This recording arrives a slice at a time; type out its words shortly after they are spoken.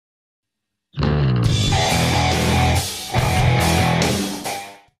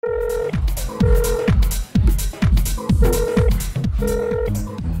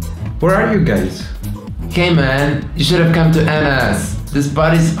Where are you guys? Hey man, you should have come to MS. This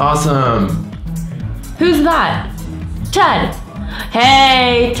party's awesome. Who's that? Ted!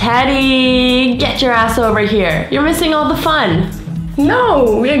 Hey, Teddy! Get your ass over here. You're missing all the fun.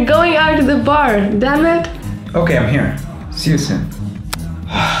 No, we're going out to the bar, damn it. Okay, I'm here. See you soon.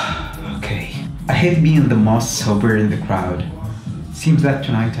 Okay. I hate being the most sober in the crowd. Seems that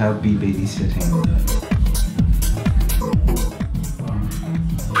tonight I'll be babysitting.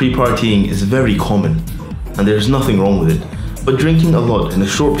 Pre-partying is very common, and there's nothing wrong with it. But drinking a lot in a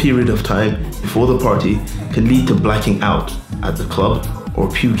short period of time before the party can lead to blacking out at the club or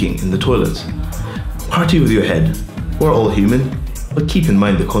puking in the toilets. Party with your head. We're all human, but keep in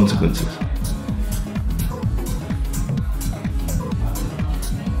mind the consequences.